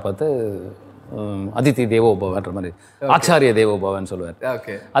கேமராவை பார்த்து அதித்தி தேவோபவன்ற மாதிரி ஆச்சாரிய தேவோபவன்னு சொல்லுவார்.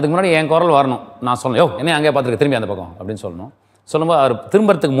 அதுக்கு முன்னாடி என் குரல் வரணும், நான் சொல்லணும், யோ என்ன அங்கே பார்த்துருக்க திரும்பி அந்த பக்கம் அப்படின்னு சொல்லணும். சொல்லும்போது அவர்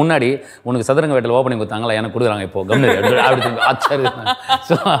திரும்புறதுக்கு முன்னாடி உனக்கு சதுரங்க வேட்டில் ஓப்பனிங் கொடுத்தாங்களா, எனக்கு கொடுக்குறாங்க இப்போ கவர்மெண்ட் அப்படி திரும்பி ஆச்சாரிய.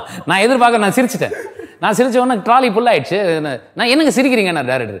 ஸோ நான் எதிர்பார்க்க நான் சிரிச்சிட்டேன். நான் சிரிச்ச உடனே ட்ராலி ஃபுல் ஆயிடுச்சு. நான் என்னங்க சிரிக்கிறீங்க? நான்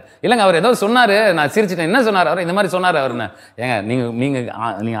டேரக்டர் இல்லைங்க, அவர் ஏதோ சொன்னார், நான் சிரிச்சிட்டேன். என்ன சொன்னார் அவர்? இந்த மாதிரி சொன்னார் அவருன்னு. ஏங்க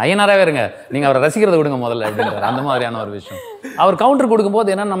நீங்கள் ஐயனாராகவே இருங்க, நீங்கள் அவரை ரசிக்கிறத விடுங்க முதல்ல அப்படின்றார். அந்த மாதிரியான ஒரு விஷயம். அவர் கவுண்டர் கொடுக்கும்போது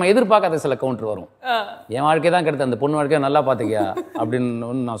என்ன நம்ம எதிர்பார்க்காத சில கவுண்டர் வரும். என் வாழ்க்கை தான் கெடுத்து அந்த பொண்ணு வாழ்க்கையை நல்லா பார்த்துக்கியா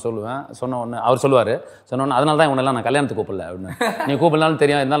அப்படின்னு நான் சொல்லுவேன். சொன்ன உடனே அவர் சொல்லுவார், சொன்ன உடனே அதனால தான் இவனெல்லாம் நான் கல்யாணத்துக்கு கூப்பிடல அப்படின்னு. நீ கூப்பிடலாலும்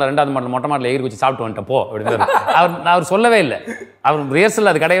தெரியும், இருந்தாலும் 2வது மாடல் மொட்டை மாடலில் ஏறி வச்சு சாப்பிட்டு வந்துட்டேன் போ அப்படின்னு அவர் சொல்லவே இல்லை. அவர் ரிஹர்சல்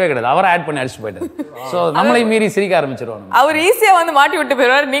அது கிடையவே கிடையாது. அவரை ஆட் பண்ணி அடிச்சு போயிட்டாரு. ஸோ நம்மளை மீறி சிரிக்க ஆரம்பிச்சிருவாங்க. அவர் ஈஸியாக வந்து மாட்டி விட்டு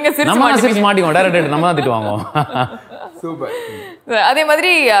போயிடுவார், நீங்கள் சிரிச்சு மாட்டிக்குவோம். டேரக்டர் நம்ம தான் திட்டுவாங்க. சூப்பர். அதே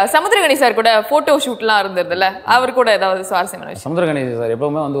மாதிரி சமுத்திரகணி சார் கூட போட்டோ ஷூட்லாம் இருந்ததுல, அவர் கூட ஏதாவது சுவாரஸ்யமான விஷயம்? சமுத்திரகணி சார்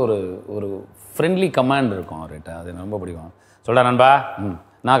எப்பவுமே வந்து ஒரு ஃப்ரெண்ட்லி கமாண்ட் இருக்கும் அவர்கிட்ட. அது ரொம்ப பிடிக்கும். சொல்கிறா நண்பா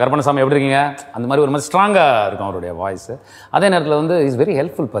நான் கற்பனசாமி எப்படி இருக்கீங்க அந்த மாதிரி ஒரு மாதிரி ஸ்ட்ராங்காக இருக்கும் அவருடைய வாய்ஸ். அதே நேரத்தில் வந்து இஸ் வெரி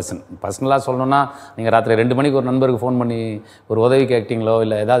ஹெல்ப்ஃபுல் பர்சன். பர்சனலாக சொல்லணும்னா நீங்கள் ராத்திரி 2 மணிக்கு ஒரு நண்பருக்கு ஃபோன் பண்ணி ஒரு உதவி கேட்டிங்களோ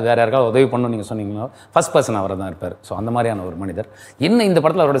இல்லை ஏதாவது வேறு யாருக்காவது உதவி பண்ணணும் நீங்கள் சொன்னீங்களோ ஃபர்ஸ்ட் பர்சன் அவர் தான் இருப்பார். ஸோ அந்த மாதிரியான ஒரு மனிதர். என்ன இந்த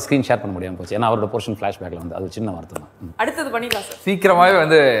படத்தில் அவரோட ஸ்க்ரீன் ஷேர் பண்ண முடியாமல் போச்சு, ஏன்னா அவரோட போர்ஷன் ஃப்ளாஷ்பேக்கில் வந்து அது சின்ன வார்த்தை தான். அடுத்தது பண்ணிக்கலாம் சார், சீக்கிரமாகவே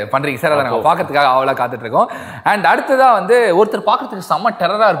வந்து பண்ணுறீங்க சார், அதை நாங்கள் பார்க்கறதுக்காக அவ்வளோ காத்துட்டு இருக்கோம். அண்ட் அடுத்ததாக வந்து ஒருத்தர் பார்க்கறதுக்கு செம்ம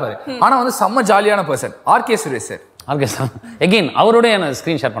டெரராக இருப்பார், ஆனால் வந்து செம்ம ஜாலியான person, RK Suresh sir. Okay sir, again அவரோட எனக்கு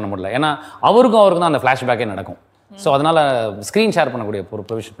ஸ்க்ரீன் ஷேர் பண்ண முடியல, ஏன்னா அவருக்கும் தான் அந்த ஃப்ளாஷ்பேக்கே நடக்கும். ஸோ அதனால் ஸ்க்ரீன் ஷேர் பண்ணக்கூடிய ஒரு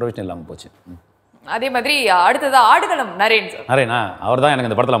ப்ரொவிஷன் இல்லாமல் போச்சு. அதே மாதிரி அடுத்ததா ஆடுகளம் நரேன் சார். நரேனா அவர் தான் எனக்கு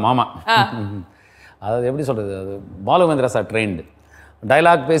இந்த படத்தில் மாமா. அதாவது எப்படி சொல்கிறது, அது பாலுமேந்திரா சார் ட்ரெயின்டு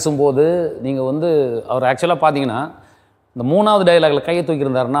டைலாக் பேசும்போது நீங்கள் வந்து அவர் ஆக்சுவலாக பார்த்தீங்கன்னா இந்த 3வது டைலாகில் கையை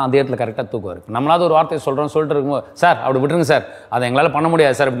தூக்கியிருந்தாருன்னா அந்த இடத்துல கரெக்டாக தூக்குவார். இப்போ நம்மளாவது ஒரு வார்த்தையை சொல்லிட்டு இருக்கும்போது சார் அப்படி விட்டுருங்க சார், அதை எங்களால் பண்ண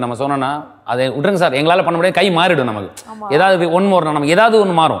முடியாது சார் இப்படி நம்ம சொன்னோன்னா அதை விட்டுருங்க சார், எங்களால் பண்ண முடியாது, கை மாறிடும் நமக்கு. ஏதாவது ஒன்று நமக்கு ஏதாவது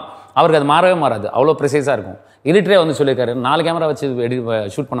ஒன்று மாறும், அவருக்கு அது மாறவே மாறாது, அவ்வளோ ப்ரிசைஸாக இருக்கும். எடிட்டரே வந்து சொல்லியிருக்காரு 4 கேமரா வச்சு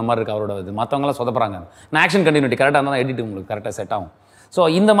ஷூட் பண்ண மாதிரி இருக்குது அவரோட இது. மற்றவங்களாம் சொதப்புறாங்க, நான் ஆக்ஷன் கண்டினியூட்டி கரெக்டாக இருந்தால் தான் எடிட் உங்களுக்கு கரெக்டாக செட் ஆகும். ஸோ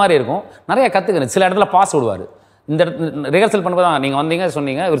இந்த மாதிரி இருக்கும், நிறைய கற்றுக்கணும். சில இடத்துல பாஸ் விடுவார். இந்த ரிஹர்சல் பண்ணும்போது தான் நீங்கள் வந்தீங்க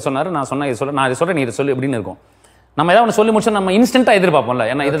சொன்னீங்க, இவர் சொன்னார், நான் சொன்னேன், இது சொல்ல, நான் இதை சொல்கிறேன், நீ இதை சொல்லி இப்படின்னு இருக்கும். நம்ம ஏதாவது ஒன்று சொல்லி முடிச்சா நம்ம இன்ஸ்டண்ட்டாக எதிர்பார்ப்போம்ல,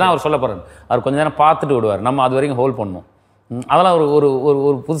 ஏன்னா இதுதான் அவர் சொல்ல போகிறார். அவர் கொஞ்சம் நேரம் பார்த்துட்டு விடுவார், நம்ம அது வரைக்கும் ஹோல்ட் பண்ணணும். அதெல்லாம் ஒரு ஒரு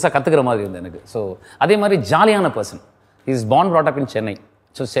ஒரு புதுசாக கற்றுக்கிற மாதிரி இருந்தது எனக்கு. ஸோ அதே மாதிரி ஜாலியான person. Is born brought up in Chennai.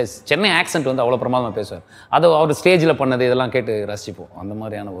 So Chennai accent வந்து அவ்வளோ பிரமாதமாக பேசுவார். அது அவர் ஸ்டேஜில் பண்ணது இதெல்லாம் கேட்டு ரசிப்போம். அந்த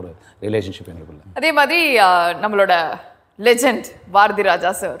மாதிரியான ஒரு ரிலேஷன்ஷிப் எங்களுக்குள்ள. அதே மாதிரி நம்மளோட லெஜெண்ட் பாரதி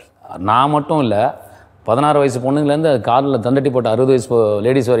ராஜா சார். நான் மட்டும் இல்லை, 16 வயசு பொண்ணுங்கலேருந்து காலில் தண்டட்டி போட்ட 60 வயசு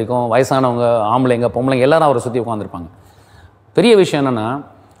லேடிஸ் வரைக்கும், வயசானவங்க, ஆம்பளைங்க, பொம்பளைங்க எல்லாரும் அவரை சுற்றி உட்காந்துருப்பாங்க. பெரிய விஷயம் என்னென்னா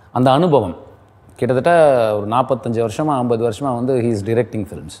அந்த அனுபவம். கிட்டத்தட்ட ஒரு 45 வருஷமாக 50 வருஷமாக வந்து he is directing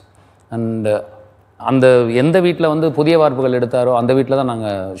films. And அந்த எந்த வீட்டில் வந்து புதிய வார்ப்புகள் எடுத்தாரோ அந்த வீட்டில் தான்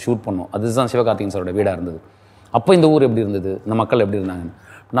நாங்கள் ஷூட் பண்ணோம். அதுதான் சிவகார்த்திகேயன் சாரோட வீடாக இருந்தது. அப்போ இந்த ஊர் எப்படி இருந்தது, இந்த மக்கள் எப்படி இருந்தாங்க.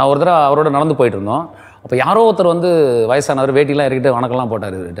 நான் ஒரு தடவை அவரோட நடந்து போயிட்டு இருந்தோம். அப்போ யாரோ ஒருத்தர் வந்து வயசானவர் வேட்டிலாம் இருக்கிட்டு வணக்கம்லாம்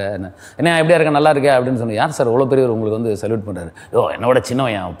போட்டார் இவர்கிட்ட. என்ன எப்படியா இருக்க, நல்லா இருக்கே அப்படின்னு சொன்னேன். யார் சார் இவ்வளோ பெரியவர் உங்களுக்கு வந்து சல்யூட் பண்ணுறாரு? என்னோட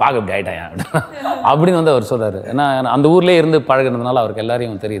சின்னவன் பார்க்க இப்படி ஆகிட்டாயன் அப்படின்னு வந்து அவர் சொல்கிறார். ஏன்னா அந்த ஊர்லேயே இருந்து பழகினதுனால அவருக்கு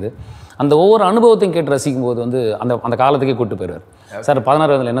எல்லாரையும் தெரியுது. அந்த ஒவ்வொரு அனுபவத்தையும் கேட்டு ரசிக்கும் போது வந்து அந்த காலத்துக்கே கூப்பிட்டு போயிடுவார். சார்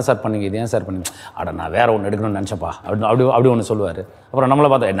 16 வயதில் என்ன சார் பண்ணீங்க, இது ஏன் சார் பண்ணீங்க, நான் வேறு ஒன்று எடுக்கணும்னு நினச்சப்பா அப்படி ஒன்று சொல்லுவார். அப்புறம் நம்மளை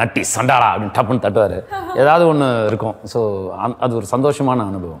பார்த்தா நட்டி சண்டாடா அப்படின்னு டப்புன்னு தட்டுவார். ஏதாவது ஒன்று இருக்கும். ஸோ அது ஒரு சந்தோஷமான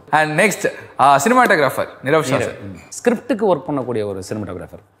அனுபவம். And next cinematographer நிரவ்ஷா sir. ஸ்கிரிப்டுக்கு work பண்ணக்கூடிய ஒரு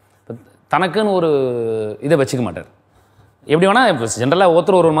சினிமாட்டோகிராஃபர். தனக்குன்னு ஒரு இதை வச்சுக்க மாட்டார். எப்படி வேணால் இப்போ ஜென்ரலாக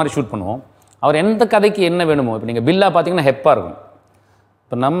ஒருத்தர் ஒரு மாதிரி ஷூட் பண்ணுவோம். அவர் எந்த கதைக்கு என்ன வேணுமோ, இப்போ நீங்கள் பில்லாக பார்த்தீங்கன்னா ஹெப்பாக இருக்கும்.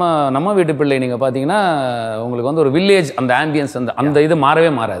 இப்போ நம்ம வீட்டு பிள்ளை நீங்கள் பார்த்தீங்கன்னா உங்களுக்கு வந்து ஒரு வில்லேஜ் அந்த ஆம்பியன்ஸ் அந்த இது மாறவே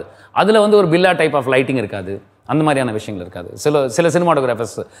மாறாது. அதில் வந்து ஒரு பில்லா டைப் ஆஃப் லைட்டிங் இருக்காது, அந்த மாதிரியான விஷயங்கள் இருக்காது. சில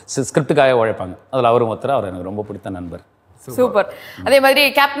சினிமாட்டோகிராஃபர்ஸ் ஸ்கிரிப்டுக்காக உழைப்பாங்க. அதில் அவரும் ஒருத்தர், அவர் எனக்கு ரொம்ப பிடித்த நண்பர். சூப்பர். அதே மாதிரி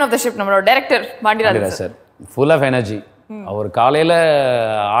கேப்டன் ஆஃப் த ஷிப் நம்மளோட director Pandiarajan sir. Full of energy. அவர் காலையில்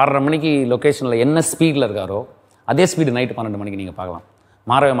 6:30 மணிக்கு லொக்கேஷனில் என்ன ஸ்பீடில் இருக்காரோ அதே ஸ்பீடு நைட்டு 12 மணிக்கு நீங்கள் பார்க்கலாம்.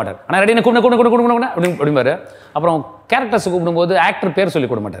 மாறவே மாட்டார். ஆனால் ரெடி கூப்பிடுங்க அப்படிம்பாரு. அப்புறம் கேரக்டர்ஸ் கூப்பிடும்போது ஆக்டர் பேர் சொல்லி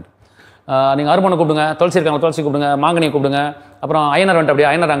கொடுக்க மாட்டார். நீங்கள் அருமனை கூப்பிடுங்க, துளசி இருக்காங்க துளசி கூப்பிடுங்க, மாங்கனியை கூப்பிடுங்க, அப்புறம் ஐயனர் வந்துட்டு அப்படியே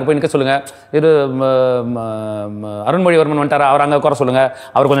ஐயனர் அங்கே போய் நிற்க சொல்லுங்கள், இது அருண்மொழிவர்மன் வந்துட்டார் அவர் அங்கே குறை சொல்லுங்கள்,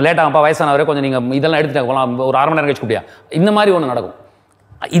 அவர் கொஞ்சம் லேட்டாகப்பா வயசானவரே கொஞ்சம் நீங்கள் இதெல்லாம் எடுத்துட்டு போகலாம், ஒரு 1/2 மணி நேரம் கழிச்சு கூப்பியா. இந்த மாதிரி ஒன்று நடக்கும்.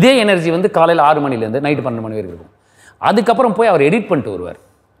 இதே எனர்ஜி வந்து காலையில் 6 மணிலேருந்து நைட்டு 12 மணி வரைக்கும் இருக்கும். அதுக்கப்புறம் போய் அவர் எடிட் பண்ணிட்டு வருவார்.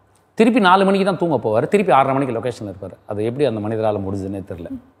 திருப்பி 4 மணிக்கு தான் தூங்க போவார். திருப்பி 6:30 மணிக்கு லொக்கேஷனில் இருப்பார். அது எப்படி அந்த மனிதரால் முடிஞ்சதுன்னே தெரியல.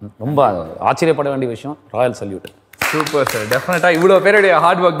 ரொம்ப ஆச்சரியப்பட வேண்டிய விஷயம். Royal salute. Super sir. டெஃபினட்டாக இவ்வளோ பேருடைய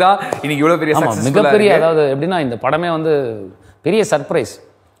ஹார்ட் ஒர்க் தான் இன்னைக்கு இவ்வளோ பெரிய மிகப்பெரிய, அதாவது எப்படின்னா இந்த படமே வந்து பெரிய சர்ப்ரைஸ்.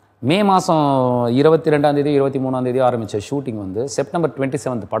 மே மாதம் 22ஆம் தேதி 23ஆம் தேதி ஆரம்பித்த ஷூட்டிங் வந்து செப்டம்பர்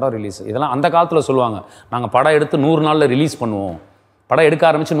 27 படம் ரிலீஸ். இதெல்லாம் அந்த காலத்தில் சொல்லுவாங்க, நாங்கள் படம் எடுத்து 100 நாளில் ரிலீஸ் பண்ணுவோம், படம் எடுக்க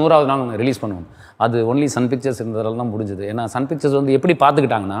ஆரம்பித்து 100வது நாள் ரிலீஸ் பண்ணுவோம். அது ஒன்லி சன் பிக்சர்ஸ் இருந்ததால தான் முடிஞ்சது. ஏன்னா சன் பிக்சர்ஸ் வந்து எப்படி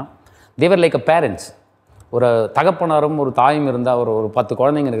பார்த்துக்கிட்டாங்கன்னா, தேவர் லைக் அ பேரண்ட்ஸ். ஒரு தகப்பனாரும் ஒரு தாயும் இருந்தால் ஒரு 10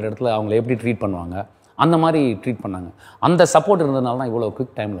 குழந்தைங்க இருக்கிற இடத்துல அவங்கள எப்படி ட்ரீட் பண்ணுவாங்க அந்த மாதிரி ட்ரீட் பண்ணாங்க. அந்த சப்போர்ட் இருந்ததுனால தான் இவ்வளோ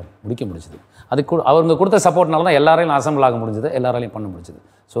குவிக் டைமில் முடிக்க முடிஞ்சுது. அதுக்கு அவங்க கொடுத்த சப்போர்ட்னால தான் எல்லாரையும் அசம்பிள் ஆக முடிஞ்சது, எல்லாராலையும் பண்ண முடிஞ்சது.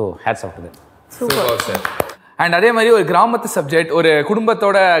 So hats off to them. Super sir. And அதே மாதிரி ஒரு கிராமத்து சப்ஜெக்ட், ஒரு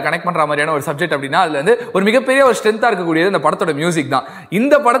குடும்பத்தோட கனெக்ட் பண்ணுற மாதிரியான ஒரு சப்ஜெக்ட் அப்படின்னா அதில் வந்து ஒரு மிகப்பெரிய ஒரு ஸ்ட்ரென்த்தாக இருக்கக்கூடியது இந்த படத்தோட மியூசிக் தான்.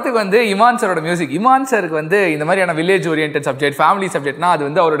 இந்த படத்துக்கு வந்து இமான் சாரோட மியூசிக், இமான் சாருக்கு வந்து இந்த மாதிரியான வில்லேஜ் ஓரியன்ட் சப்ஜெக்ட், ஃபேமிலி சப்ஜெக்ட்னா அது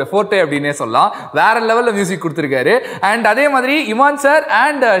வந்து அவரோட ஃபோர்ட்டே அப்படின்னே சொல்லலாம். வேற லெவலில் மியூசிக் கொடுத்துருக்காரு. அண்ட் அதே மாதிரி இமான் சார்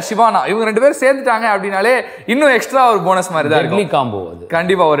அண்ட் ஷிவானா இவங்க 2 பேரும் சேர்ந்துட்டாங்க அப்படின்னாலே இன்னும் எக்ஸ்ட்ரா ஒரு போனஸ் மாதிரி தான் இருக்கும். காம்போ அது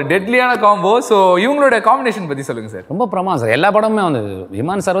கண்டிப்பாக ஒரு டெட்லியான காம்போ. ஸோ இவங்களோட காம்பினேஷன் பற்றி சொல்லுங்கள் சார். ரொம்ப பிரமாதம் சார். எல்லா படமுமே வந்து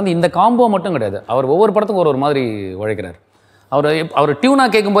இமான் சார் வந்து இந்த காம்போ மட்டும் கிடையாது, அவர் ஒவ்வொரு படத்துக்கும் ஒரு மாதிரி உழைக்கிறார். அவர் டியூனாக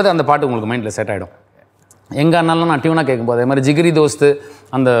கேட்கும்போது அந்த பாட்டு உங்களுக்கு மைண்டில் செட் ஆகிடும். எங்கே ஆனாலும் நான் டியூனாக கேட்கும்போது அதே மாதிரி ஜிகிரி தோஸ்து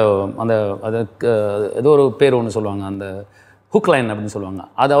அந்த அந்த அது ஏதோ ஒரு பேர் ஒன்று சொல்லுவாங்க, அந்த ஹுக் லைன் அப்படின்னு சொல்லுவாங்க,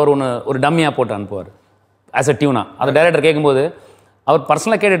 அது அவர் ஒரு டம்மியாக போட்டு அனுப்புவார் ஆஸ் அ டியூனா. அதை டைரக்டர் கேட்கும்போது அவர்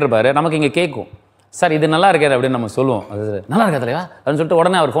பர்சனலாக கேட்டுட்டு இருப்பார், நமக்கு இங்கே கேட்கும், சார் இது நல்லா இருக்காது அப்படின்னு நம்ம சொல்லுவோம், அது நல்லா இருக்கா தலைவா அப்படின்னு சொல்லிட்டு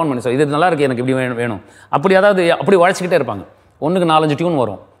உடனே அவர் ஃபோன் பண்ணி சார் இது நல்லா இருக்குது எனக்கு இப்படி வேணும் அப்படி, அதாவது அப்படி உழைச்சிக்கிட்டே இருப்பாங்க. 1-4-5 டியூன்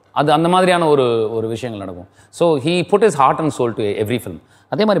வரும், அது அந்த மாதிரியான ஒரு விஷயங்கள் நடக்கும். So he put is heart and soul to every film.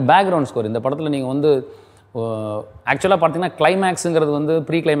 அதே மாதிரி பேக்ரவுண்ட் ஸ்கோர் இந்த படத்தில் நீங்கள் வந்து ஆக்சுவலாக பார்த்தீங்கன்னா கிளைமேக்ஸுங்கிறது வந்து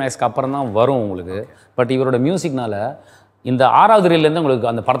ப்ரீ கிளைமேக்ஸ்க்கு அப்புறம் தான் வரும் உங்களுக்கு. பட் இவரோட மியூசிக்னால இந்த 6வது ரீல்லேருந்து உங்களுக்கு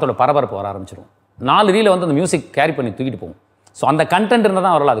அந்த படத்தோட பரபரப்பு வர ஆரம்பிச்சிடும். 4 ரீலை வந்து அந்த மியூசிக் கேரி பண்ணி தூக்கிட்டு போகும். ஸோ அந்த கண்டென்ட் இருந்தால்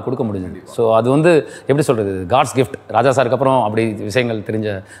தான் அவரால் அது கொடுக்க முடியுது. ஸோ அது வந்து எப்படி சொல்கிறது, காட்ஸ் கிஃப்ட். ராஜா சாருக்கு அப்புறம் அப்படி விஷயங்கள்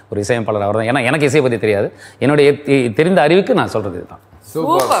தெரிஞ்ச ஒரு இசையமைப்பாளர் அவர் தான். ஏன்னா எனக்கு இசையை பற்றி தெரியாது, என்னுடைய தெரிந்த அறிவுக்கு நான் சொல்கிறது இதுதான்.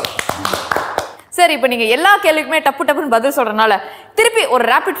 Super sir. இப்போ நீங்க எல்லா கேள்விக்குமே டப்புன்னு பதில் சொல்றதுனால திருப்பி ஒரு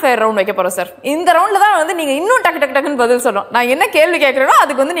ரேபிட் ஃபயர் ரவுண்ட் வைக்க போறோம் சார். இந்த ரவுண்ட்ல தான் வந்து நீங்க இன்னும் டக்குன்னு பதில் சொல்லணும். நான் என்ன கேள்வி கேட்கறேனோ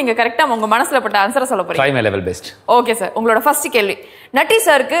அதுக்கு வந்து நீங்க கரெக்டா உங்க மனசுல பட்ட ஆன்சரை சொல்ல போறீங்க. Try my level best. Okay sir, உங்களோட ஃபர்ஸ்ட் கேள்வி, நட்டி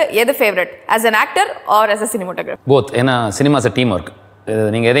சாருக்கு எது favourite, as an actor or as a cinematographer? Both. ஏன்னா சினிமாஸ் டீம் ஒர்க்,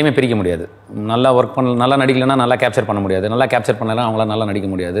 நீங்கள் எதையுமே பிரிக்க முடியாது. நல்லா ஒர்க் பண்ண, நல்லா நடிக்கலன்னா நல்லா கேப்சர் பண்ண முடியாது, நல்லா கேப்சர் பண்ணலாம் அவங்களால நல்லா நடிக்க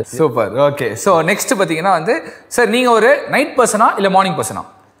முடியாது. சூப்பர். ஓகே, ஸோ நெக்ஸ்ட் பார்த்தீங்கன்னா வந்து சார் நீங்கள் ஒரு நைட் பர்சனா இல்லை மார்னிங் பர்சனா?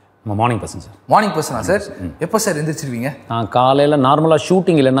 Morning person sir. மார்னிங் பர்சனா சார்? எப்போ சார் எந்திரிச்சிருவீங்க? நான் காலையில் நார்மலாக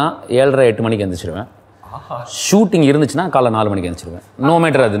ஷூட்டிங் இல்லைன்னா 7:30-8 மணிக்கு எந்திரிச்சிருவேன். ஷூட்டிங் இருந்துச்சுன்னா காலை 4 மணிக்கு எந்திரிச்சிருவேன். நோ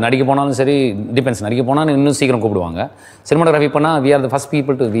மேட்டர், அது நடிக்க போனாலும் சரி, டிபெண்ட்ஸ். நடிக்க போனாலும் இன்னும் சீக்கிரம் கூப்பிடுவாங்க. சினிமாட்டோகிராஃபி பண்ணால் we are the first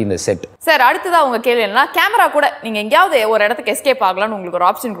people to be in the set. Sir அடுத்ததாக உங்கள் கேள்வி என்னன்னா, கேமரா கூட நீங்கள் எங்கேயாவது ஒரு இடத்துக்கு எஸ்கேப் ஆகலாம்னு உங்களுக்கு ஒரு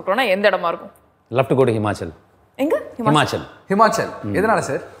ஆப்ஷன் கொடுக்கணும்னா எந்த இடமா இருக்கும்? Left go to Himachal. எங்க? ஹிமாச்சல். எதனால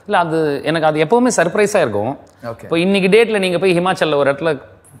சார்? இல்லை, அது எனக்கு அது எப்போவுமே சர்ப்ரைஸாக இருக்கும். இப்போ இன்னைக்கு டேட்டில் நீங்கள் போய் ஹிமாச்சலில் ஒரு இடத்துல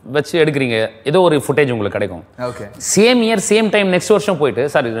வச்சு எடுக்கிறீங்க, ஏதோ ஒரு ஃபுட்டேஜ் உங்களுக்கு கிடைக்கும். Okay, same year same time next வருஷம் போயிட்டு,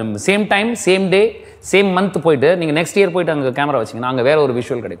 sorry same time same day same month போயிட்டு நீங்கள் நெக்ஸ்ட் இயர் போயிட்டு அங்கே கேமரா வச்சிங்கன்னா அங்கே வேற ஒரு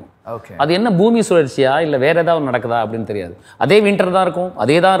விஷுவல் கிடைக்கும். ஓகே, அது என்ன பூமி சுழற்சியா இல்லை வேற ஏதாவது நடக்குதா அப்படின்னு தெரியாது. அதே வின்டர் தான் இருக்கும்,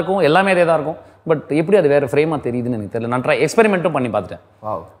 அதே தான் இருக்கும், எல்லாமே அதே தான் இருக்கும். பட் எப்படி அது வேற ஃப்ரேமாக தெரியுதுன்னு எனக்கு தெரியல. நான் எக்ஸ்பெரிமெண்ட்டும் பண்ணி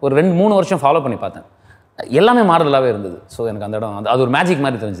பார்த்துட்டேன். ஒரு 2-3 வருஷம் ஃபாலோ பண்ணி பார்த்தேன், எல்லாமே மாறுதலாகவே இருந்தது. ஸோ எனக்கு அந்த இடம் அது ஒரு மேஜிக்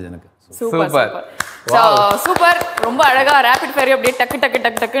மாதிரி தெரிஞ்சது எனக்கு. Super super. ரொம்ப அழகா ரேபிட் ஃபயர் அப்படியே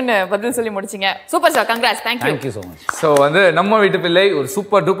டக்குன்னு பதில் சொல்லி முடிச்சிங்க. Super sir, congrats. Thank you so much. So வந்து நம்ம வீட்டு பிள்ளை ஒரு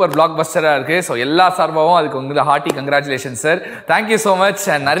சூப்பர் டூப்பர் பிளாக் பஸ்டராக இருக்கு. ஸோ எல்லா சார்பாகவும் அதுக்கு உங்களுக்கு hearty congratulation sir. Thank you so much.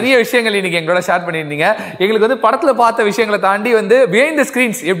 நிறைய விஷயங்கள் இன்னைக்கு எங்களோட ஷேர் பண்ணியிருந்தீங்க. எங்களுக்கு வந்து படத்தில் பார்த்த விஷயங்களை தாண்டி வந்து பிஹைண்ட் த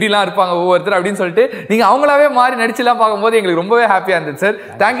ஸ்க்ரீன்ஸ் எப்படிலாம் இருப்பாங்க ஒவ்வொருத்தர் அப்படின்னு சொல்லிட்டு நீங்கள் அவங்களாவே மாறி நடிச்சுலாம் பார்க்கும்போது எங்களுக்கு ரொம்பவே ஹாப்பியாக இருந்தது sir.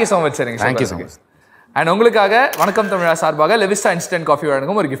 Thank you so much sir. Thank you so much. And உங்களுக்காக வணக்கம் தமிழா சார்பாக லெவிஸ்டா இன்ஸ்டன்ட் காஃபி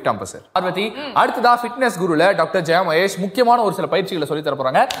வழங்கும் ஒரு கிஃப்ட் ஆம்பர் சார். பார்வதி, அடுத்ததா ஃபிட்னஸ் குருல டாக்டர் ஜெயா மகேஷ் முக்கியமான ஒரு சில பயிற்சிகளை சொல்லி தர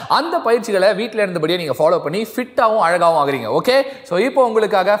போறாங்க. அந்த பயிற்சிகளை வீட்டில் இருந்தபடியே நீங்க ஃபாலோ பண்ணி ஃபிட்டாகவும் அழகாகவும் ஆகுறீங்க. ஓகே, ஸோ இப்போ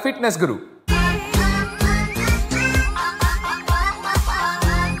உங்களுக்காக fitness Guru.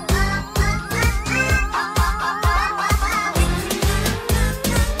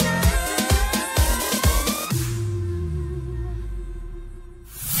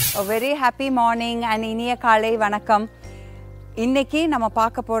 A very happy morning and இனிய காலை வணக்கம். இன்னைக்கு நம்ம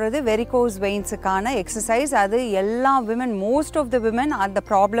பார்க்க போகிறது வெரிகோஸ் வெயின்ஸுக்கான எக்ஸசைஸ். அது எல்லா women, most of the women அந்த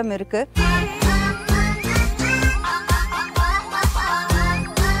ப்ராப்ளம் இருக்கு.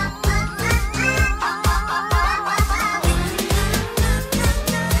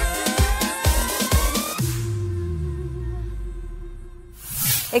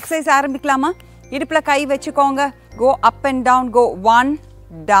 எக்ஸசைஸ் ஆரம்பிக்கலாமா? இடுப்பில் கை வச்சுக்கோங்க. Go up and down. Go 1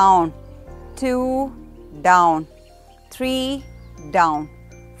 down, 2 down, 3 down,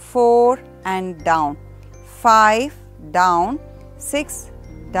 4 and down, 5 down, 6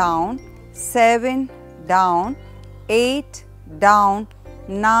 down, 7 down, 8 down,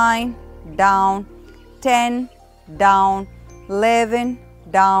 9 down, 10 down, 11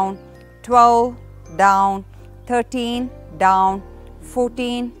 down, 12 down, 13 down,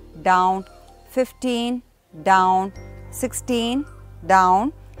 14 down, 15 down, 16 down,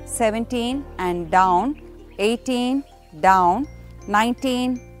 17 and down, 18 down,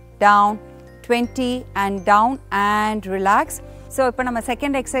 19 down, 20 and down and relax. So இப்போ நம்ம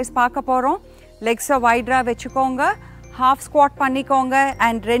second exercise பார்க்க போகிறோம். லெக்ஸை வைடராக வச்சுக்கோங்க, half squad பண்ணிக்கோங்க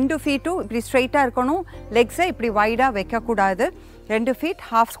and 2 ஃபீட்டும் இப்படி ஸ்ட்ரெயிட்டாக இருக்கணும். லெக்ஸை இப்படி வைடாக வைக்கக்கூடாது. 2 ஃபீட்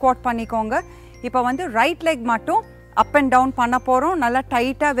ஹாஃப் ஸ்குவாட் பண்ணிக்கோங்க. இப்போ வந்து ரைட் லெக் மட்டும் அப் அண்ட் டவுன் பண்ண போகிறோம். நல்லா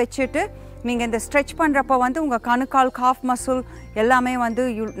டைட்டாக வச்சுட்டு நீங்கள் இந்த ஸ்ட்ரெச் பண்ணுறப்போ வந்து உங்கள் கணுக்கால், காஃப் மசில் எல்லாமே வந்து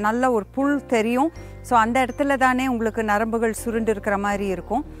நல்ல ஒரு புல் தெரியும். ஸோ அந்த இடத்துல தானே உங்களுக்கு நரம்புகள் சுருண்டு இருக்கிற மாதிரி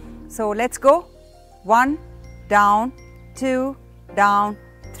இருக்கும். So let's go. 1 down, 2 down,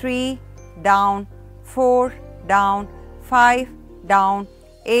 3 down, 4 down, 5 down,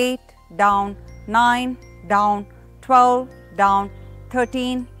 8 down, 9 down, 12 down,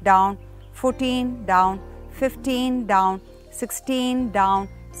 13 down, 14 down, 15 down, 16 down,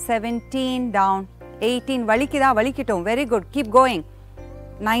 17 down, 18 valikida valikittom, very good, keep going,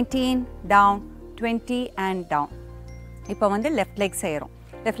 19 down, 20 and down. இப்போ வந்து left leg செய்றோம்.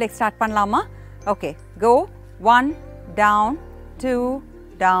 left leg start பண்ணலாமா? okay, go 1 down, 2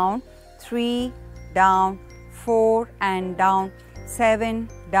 down, 3 down, 4 and down, 7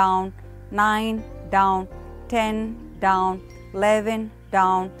 down, 9 down, 10 down, 11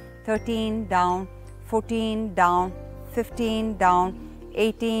 down, 13 down, 14 down, 15 down,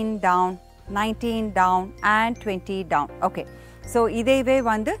 18 down, 19 down and 20 down. okay, so இதேவே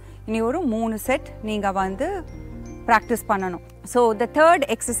வந்து இனி ஒரு 3 set நீங்க வந்து practice பண்ணணும். so the third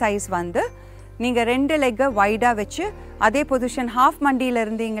exercise வந்து நீங்க ரெண்டு லெக்க வைடா வச்சு அதே பொசிஷன் half மண்டியில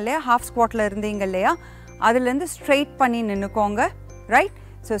இருந்தீங்க இல்லையா, half squatல இருந்தீங்க இல்லையா, அதுல இருந்து ஸ்ட்ரெயிட் பண்ணி நின்னுக்கோங்க. ரைட்?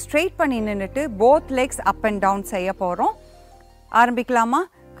 so straight பண்ணி நின்னுட்டு both legs up and down செய்ய போறோம். ஆரம்பிக்கலாமா?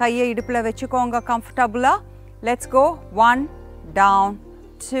 கையை இடுப்புல வெச்சுக்கோங்க கம்ஃபர்ட்டபிளா. let's go 1 down,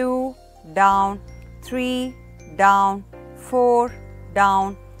 2 down, 3 down, 4 down,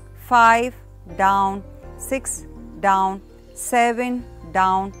 5 down, 6 down, 7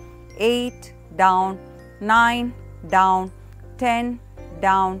 down, 8 down, 9 down, 10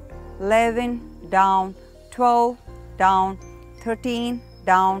 down, 11 down, 12 down, 13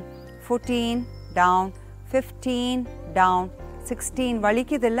 down, 14 down, 15 down, 16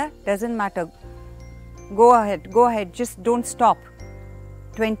 valikidilla, doesn't matter, go ahead, just don't stop,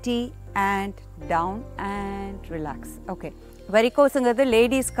 20 and down and relax. okay, varicose-ங்கிறது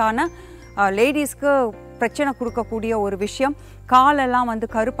லேடிஸ்க்கான லேடிஸ்க்கு பிரச்சனை கொடுக்கக்கூடிய ஒரு விஷயம். காலெல்லாம் வந்து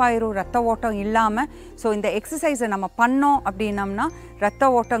கருப்பாயிரும், ரத்த ஓட்டம் இல்லாமல். ஸோ இந்த எக்ஸசைஸை நம்ம பண்ணோம் அப்படின்னம்னா ரத்த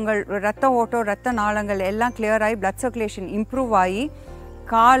ஓட்டம் ரத்த நாளங்கள் எல்லாம் கிளியர் ஆகி பிளட் சர்க்குலேஷன் இம்ப்ரூவ் ஆகி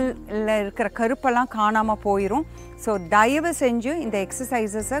காலில் இருக்கிற கருப்பெல்லாம் காணாமல் போயிடும். ஸோ தயவு செஞ்சு இந்த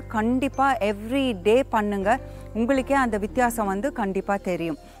எக்ஸசைசஸை கண்டிப்பாக எவ்ரி டே பண்ணுங்கள். உங்களுக்கே அந்த வித்தியாசம் வந்து கண்டிப்பாக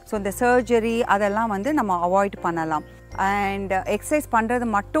தெரியும். ஸோ இந்த சர்ஜரி அதெல்லாம் வந்து நம்ம அவாய்ட் பண்ணலாம். அண்ட் எக்ஸசைஸ் பண்ணுறது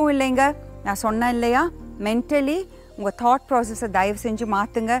மட்டும் இல்லைங்க, நான் சொன்னேன் இல்லையா, மென்டலி உங்கள் தாட் ப்ராசஸை தயவு செஞ்சு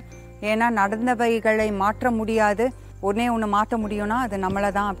மாற்றுங்க. ஏன்னா நடந்தவைகளை மாற்ற முடியாது, ஒன்று மாற்ற முடியும்னா அது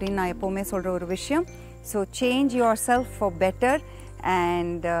நம்மளை தான் அப்படின்னு நான் எப்போவுமே சொல்கிற ஒரு விஷயம். So change your self for better.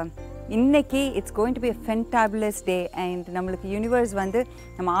 And இன்னைக்கு it's going to be a fantabulous day. And நம்மளுக்கு யூனிவர்ஸ் வந்து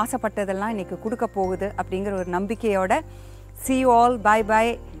நம்ம ஆசைப்பட்டதெல்லாம் இன்றைக்கி கொடுக்க போகுது அப்படிங்கிற ஒரு நம்பிக்கையோட see you all, bye bye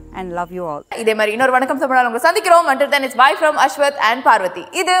and love you all. இதே மாதிரி இன்னொரு வணக்கம் தமிழா உங்களை சந்திக்கிறோம். until then it's bye from Ashwath and Parvati.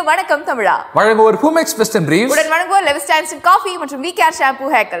 இது வணக்கம் தமிழா. வழங்குவோர் Pumex Western Briefs. உடன் வழங்குவோர் Levis Instant Coffee மற்றும் We Care Shampoo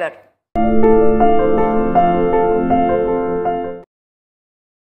Hair Color.